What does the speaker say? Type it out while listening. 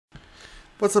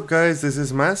What's up guys, this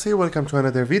is Masi. Welcome to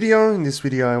another video. In this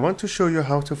video I want to show you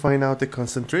how to find out the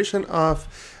concentration of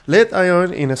lead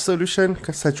ion in a solution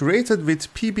saturated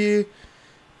with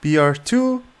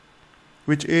PbBr2,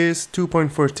 which is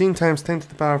 2.14 times 10 to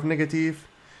the power of negative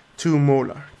 2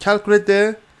 molar. Calculate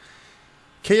the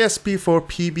KSP for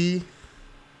PbBr2.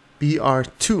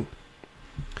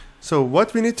 So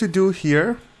what we need to do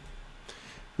here,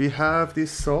 we have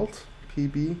this salt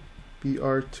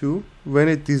PbBr2. When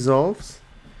it dissolves,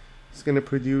 it's going to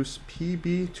produce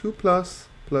Pb2 plus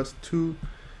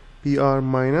 2Br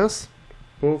minus,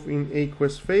 both in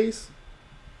aqueous phase.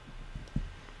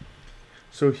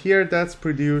 So here that's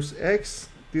produce X,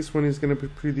 this one is going to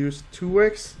produce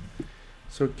 2X.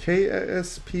 So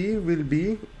KSP will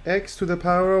be X to the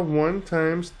power of 1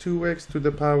 times 2X to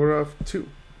the power of 2.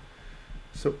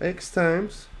 So X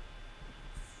times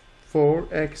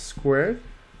 4X squared,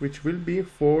 which will be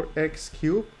 4X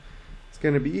cubed. It's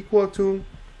going to be equal to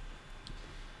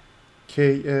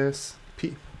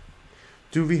KSP.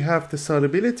 Do we have the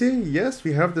solubility? Yes,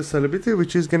 we have the solubility,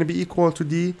 which is going to be equal to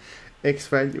the X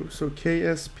value. So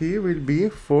KSP will be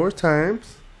 4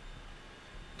 times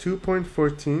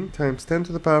 2.14 times 10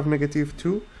 to the power of negative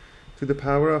 2 to the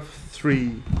power of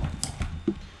 3.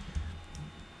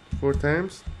 4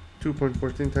 times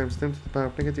 2.14 times 10 to the power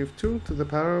of negative 2 to the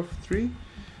power of 3.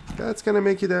 That's going to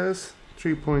make it as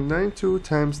 3.92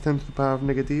 times 10 to the power of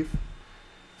negative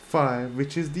 5,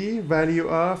 which is the value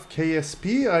of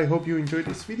KSP. I hope you enjoyed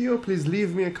this video. Please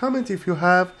leave me a comment if you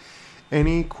have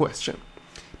any question.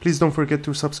 Please don't forget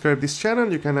to subscribe this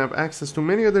channel. You can have access to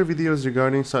many other videos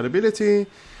regarding solubility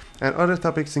and other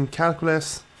topics in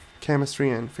calculus, chemistry,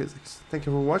 and physics. Thank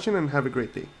you for watching and have a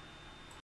great day.